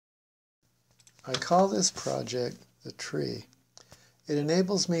I call this project the tree. It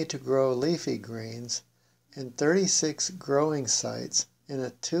enables me to grow leafy greens in 36 growing sites in a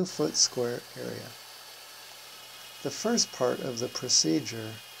 2-foot square area. The first part of the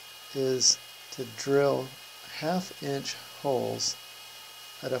procedure is to drill 1/2-inch holes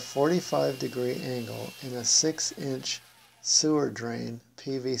at a 45-degree angle in a 6-inch sewer drain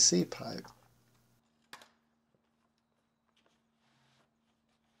PVC pipe.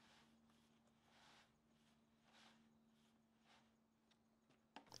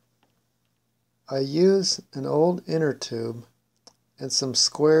 I use an old inner tube and some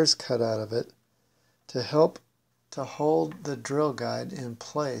squares cut out of it to help to hold the drill guide in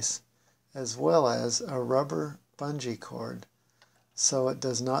place, as well as a rubber bungee cord so it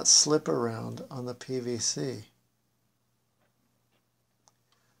does not slip around on the PVC.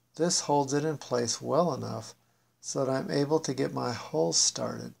 This holds it in place well enough so that I'm able to get my holes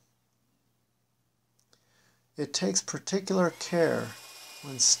started. It takes particular care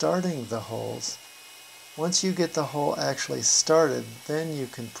when starting the holes. Once you get the hole actually started, then you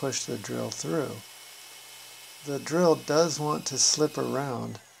can push the drill through. The drill does want to slip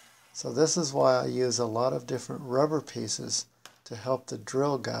around, so this is why I use a lot of different rubber pieces to help the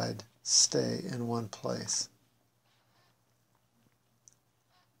drill guide stay in one place.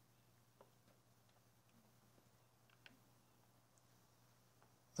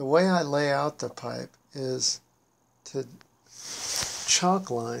 The way I lay out the pipe is to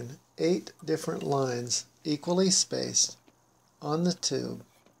chalk line 8 different lines equally spaced on the tube.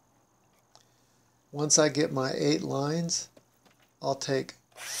 Once I get my 8 lines, I'll take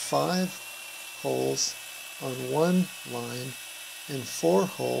 5 holes on one line and 4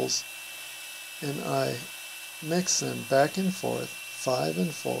 holes, and I mix them back and forth, 5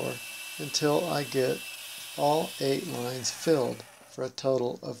 and 4, until I get all 8 lines filled for a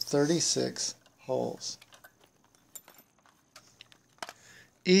total of 36 holes.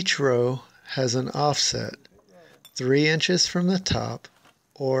 Each row has an offset, 3 inches from the top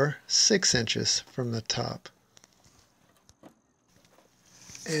or 6 inches from the top,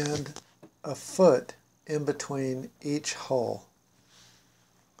 and a foot in between each hole.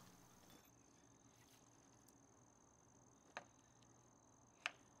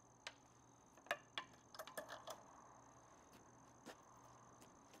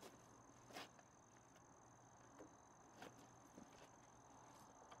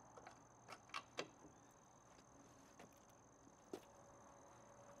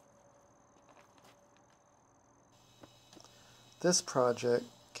 This project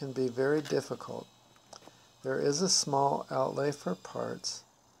can be very difficult. There is a small outlay for parts,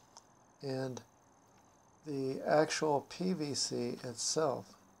 and the actual PVC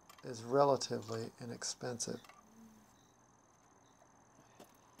itself is relatively inexpensive.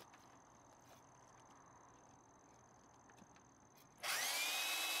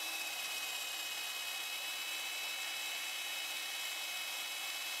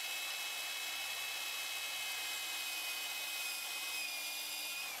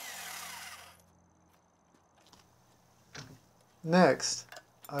 Next,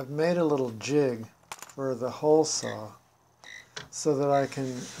 I've made a little jig for the hole saw so that I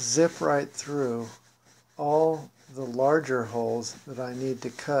can zip right through all the larger holes that I need to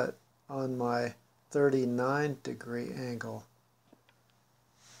cut on my 39-degree angle.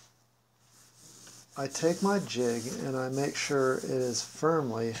 I take my jig and I make sure it is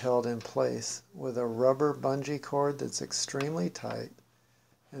firmly held in place with a rubber bungee cord that's extremely tight,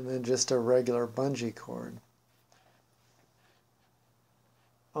 and then just a regular bungee cord.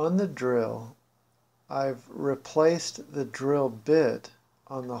 On the drill, I've replaced the drill bit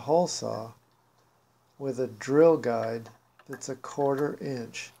on the hole saw with a drill guide that's a 1/4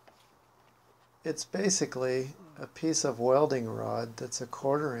 inch. It's basically a piece of welding rod that's a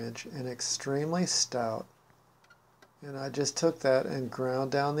 1/4 inch and extremely stout. And I just took that and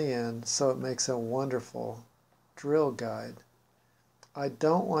ground down the end so it makes a wonderful drill guide. I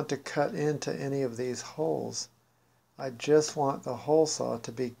don't want to cut into any of these holes. I just want the hole saw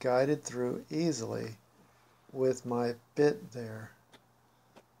to be guided through easily with my bit there.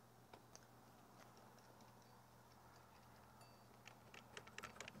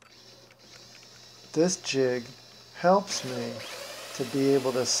 This jig helps me to be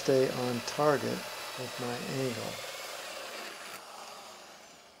able to stay on target with my angle.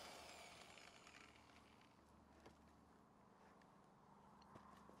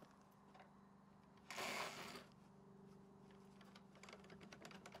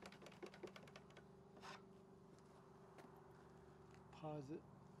 Pause it.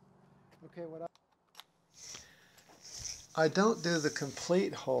 Okay, I don't do the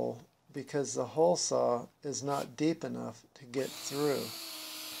complete hole because the hole saw is not deep enough to get through.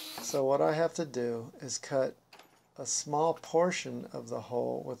 So what I have to do is cut a small portion of the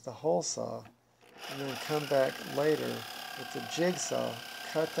hole with the hole saw, and then come back later with the jigsaw,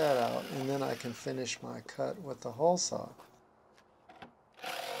 cut that out, and then I can finish my cut with the hole saw.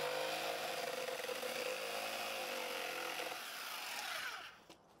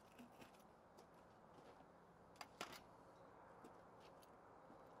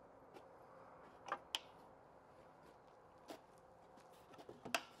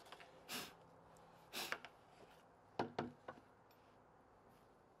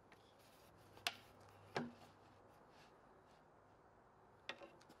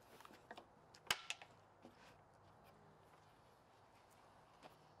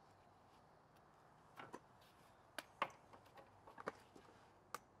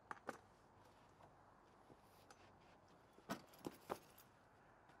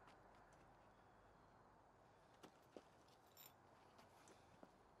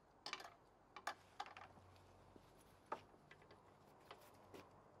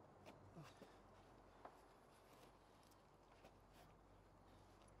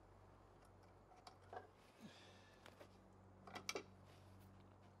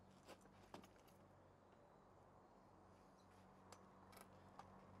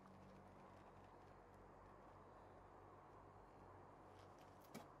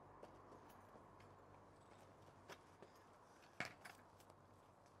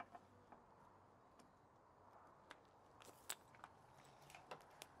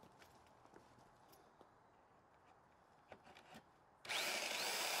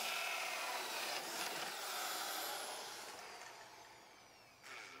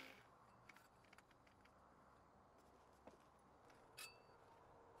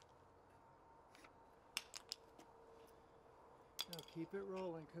 Now keep it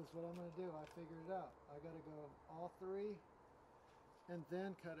rolling, because what I'm going to do, I figured it out. I got to go all three and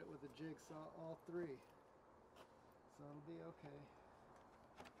then cut it with a jigsaw, all three. So it'll be okay.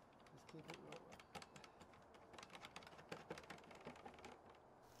 Just keep it rolling.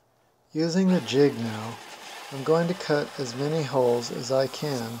 Using the jig now, I'm going to cut as many holes as I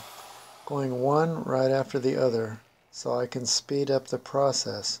can, going one right after the other so I can speed up the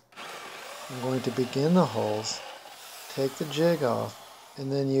process. I'm going to begin the holes, take the jig off,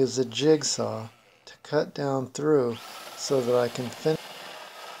 and then use the jigsaw to cut down through so that I can finish.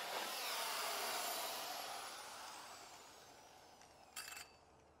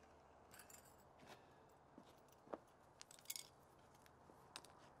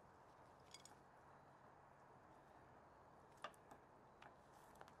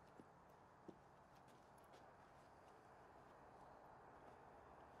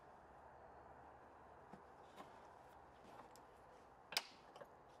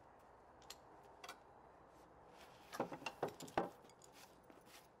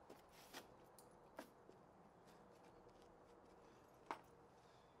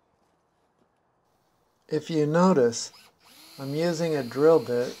 If you notice, I'm using a drill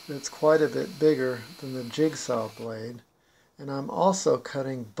bit that's quite a bit bigger than the jigsaw blade, and I'm also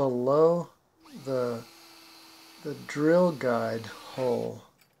cutting below the drill guide hole.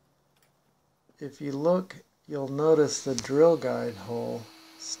 If you look, you'll notice the drill guide hole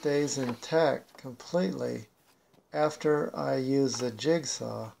stays intact completely after I use the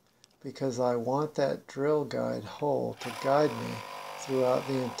jigsaw, because I want that drill guide hole to guide me throughout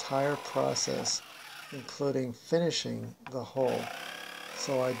the entire process, including finishing the hole,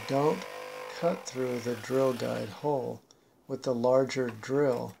 so I don't cut through the drill guide hole with the larger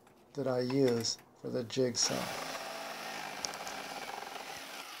drill that I use for the jigsaw.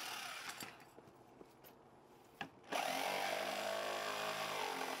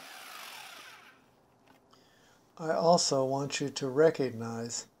 I also want you to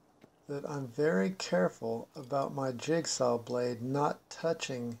recognize that I'm very careful about my jigsaw blade not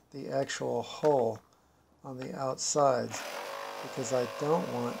touching the actual hole on the outsides, because I don't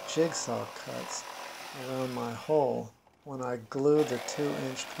want jigsaw cuts around my hole when I glue the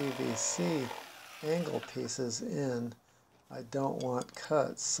 2-inch PVC angle pieces in. I don't want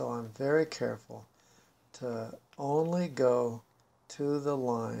cuts, so I'm very careful to only go to the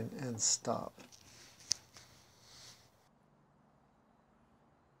line and stop.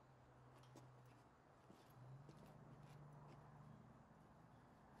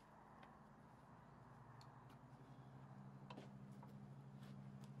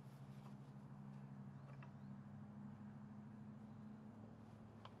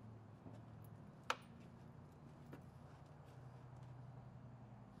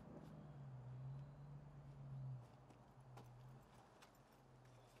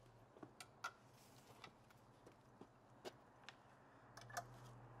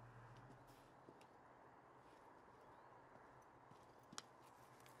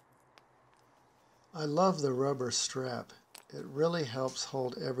 I love the rubber strap. It really helps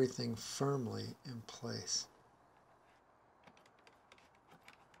hold everything firmly in place.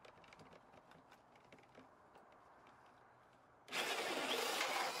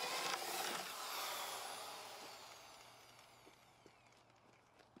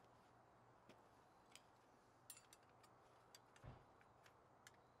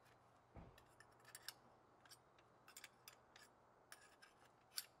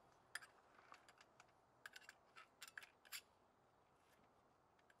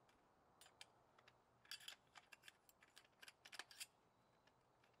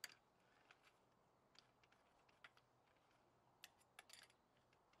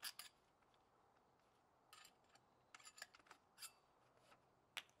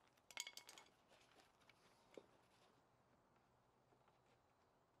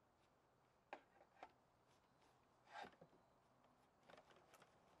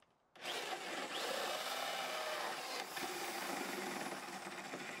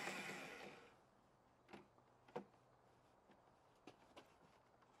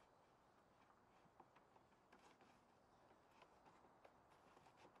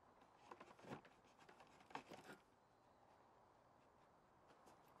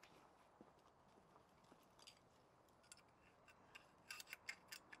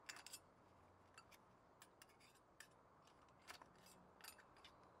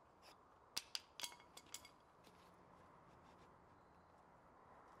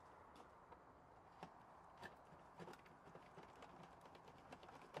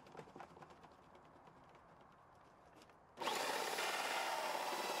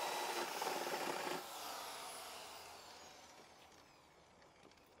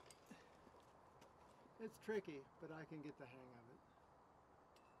 It's tricky, but I can get the hang of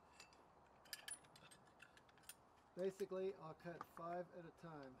it. Basically, I'll cut 5 at a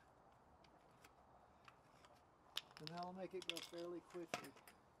time, and that'll make it go fairly quickly.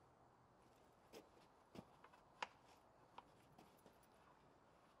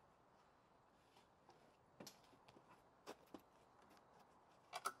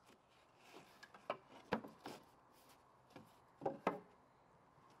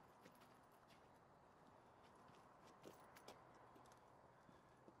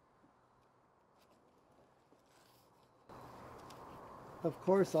 Of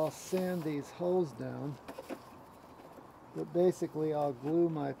course, I'll sand these holes down, but basically I'll glue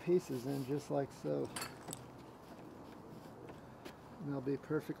my pieces in just like so, and they'll be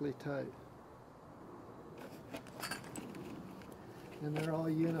perfectly tight. And they're all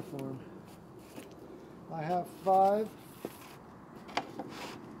uniform. I have 5,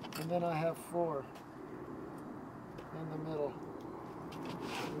 and then I have 4 in the middle,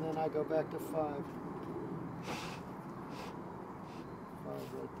 and then I go back to 5. 5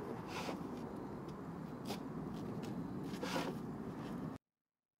 right there.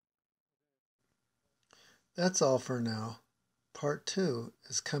 That's all for now. Part 2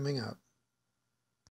 is coming up.